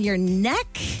is on your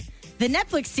neck. The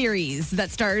Netflix series that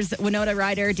stars Winona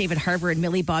Ryder, David Harbour, and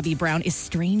Millie Bobby Brown is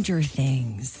Stranger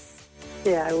Things.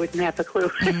 Yeah, I wouldn't have a clue.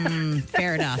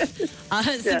 Fair enough.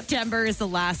 September is the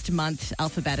last month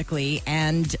alphabetically.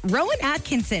 And Rowan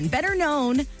Atkinson, better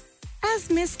known as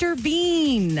Mr.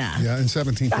 Bean. Yeah, in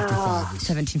 1755.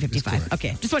 1755.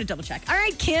 Okay, just want to double check. All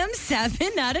right, Kim,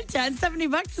 7 out of 10,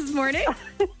 $70 this morning.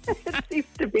 It seems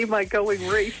to be my going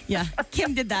rate. Yeah,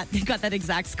 Kim did that. Got that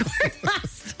exact score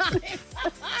last time.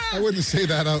 I wouldn't say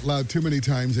that out loud too many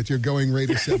times that your going rate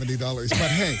is $70. But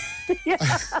hey.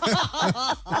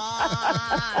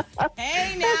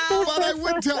 Hey now. But I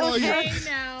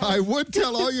would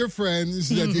tell all your friends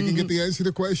that you can get the answer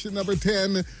to question number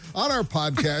 10 on our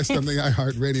podcast on the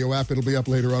iHeartRadio app. It'll be up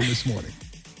later on this morning.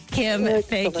 Kim,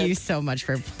 thank you so much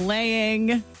for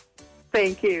playing.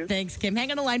 Thank you. Thanks, Kim.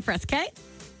 Hang on the line for us, okay?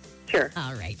 Sure.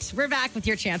 All right. We're back with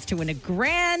your chance to win a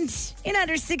grand in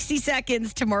under 60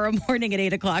 seconds tomorrow morning at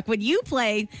 8 o'clock when you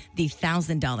play the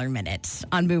 $1,000 Minute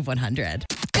on Move 100.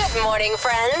 Good morning,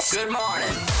 friends. Good morning.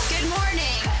 Good morning.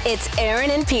 It's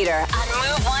Aaron and Peter on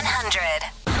Move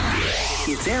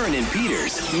 100. It's Aaron and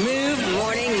Peter's Move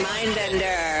Morning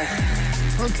Mindbender.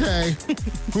 Okay.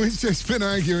 We've just been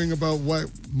arguing about what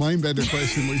mindbender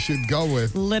question we should go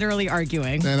with. Literally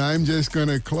arguing. And I'm just going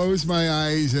to close my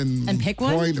eyes and pick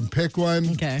one? point and pick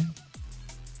one. Okay.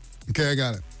 Okay, I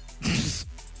got it.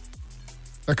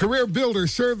 A career builder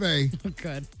survey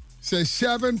Good. says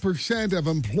 7% of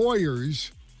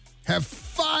employers have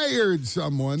fired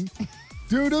someone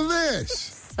due to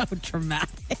this. So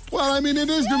dramatic. Well, I mean, it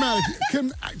is dramatic.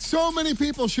 So many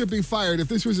people should be fired if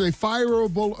this was a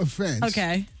fireable offense.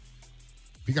 Okay.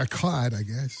 If you got caught, I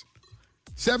guess.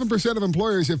 7% of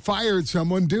employers have fired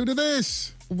someone due to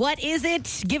this. What is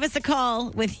it? Give us a call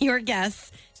with your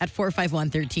guess at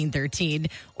 451-1313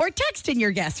 or text in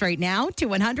your guess right now to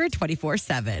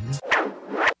 100-24-7.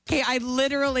 Okay, I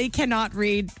literally cannot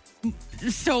read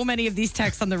so many of these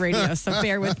texts on the radio, so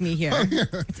bear with me here.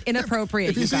 It's inappropriate,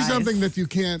 If you see guys. something that you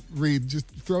can't read, just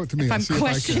throw it to me. If I'll I'm see if I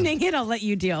can. questioning it, I'll let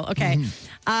you deal. Okay.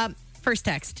 First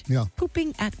text. Yeah.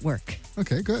 Pooping at work.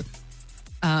 Okay, good.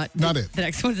 Not it. The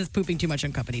next one says pooping too much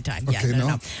on company time. Okay,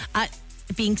 no.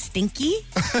 Being stinky.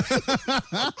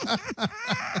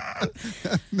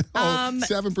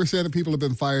 7% of people have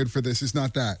been fired for this. It's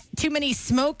not that. Too many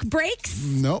smoke breaks.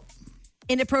 Nope.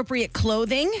 Inappropriate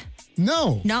clothing.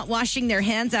 No. Not washing their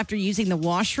hands after using the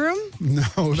washroom.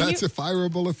 No, that's a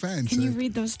fireable offense. Can you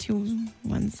read those two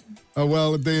ones? Oh,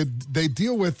 well, they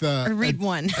deal with Or read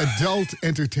one. adult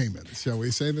entertainment. Shall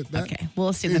we say that? Okay, we'll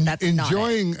assume that that's not it.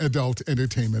 enjoying adult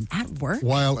entertainment At work?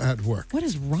 while at work. What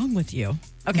is wrong with you?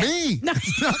 Okay. Me? No.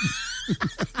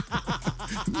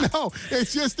 No,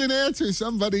 it's just an answer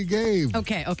somebody gave.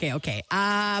 Okay.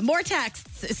 More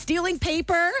texts. Stealing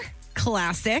paper.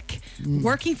 Classic.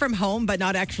 Working from home, but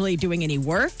not actually doing any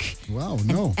work. Wow,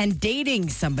 no. And dating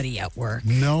somebody at work.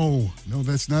 No,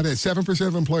 that's not it. 7%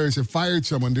 of employers have fired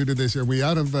someone due to this. Are we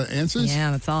out of answers?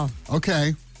 Yeah, that's all.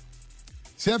 Okay.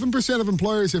 7% of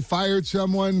employers have fired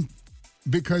someone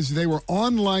because they were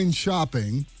online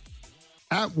shopping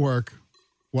at work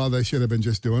while they should have been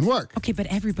just doing work. Okay, but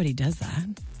everybody does that,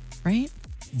 right?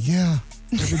 Yeah,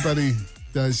 everybody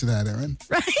does that, Aaron.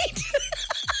 Right?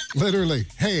 Literally.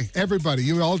 Hey, everybody,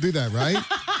 you all do that, right?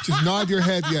 Just nod your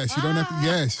head yes. You don't have to.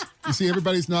 Yes. You see,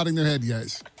 everybody's nodding their head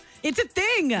yes. It's a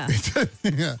thing.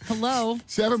 Yeah. Hello.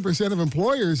 7% of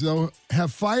employers, though,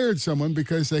 have fired someone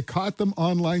because they caught them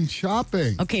online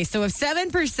shopping. Okay, so if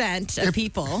 7% of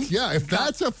people Yeah, if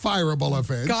that's a fireable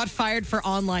offense. got fired for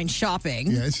online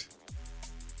shopping, Yes.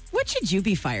 what should you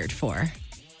be fired for?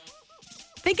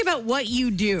 Think about what you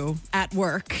do at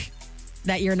work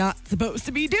that you're not supposed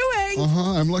to be doing.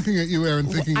 I'm looking at you, Aaron,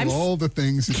 thinking I'm of all the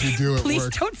things that you do at Please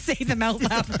work. don't say them out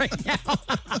loud right now.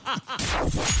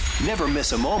 Never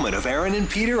miss a moment of Aaron and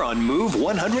Peter on Move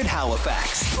 100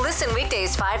 Halifax. Listen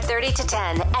weekdays 5:30 to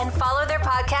 10 and follow their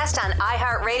podcast on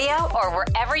iHeartRadio or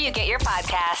wherever you get your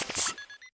podcasts.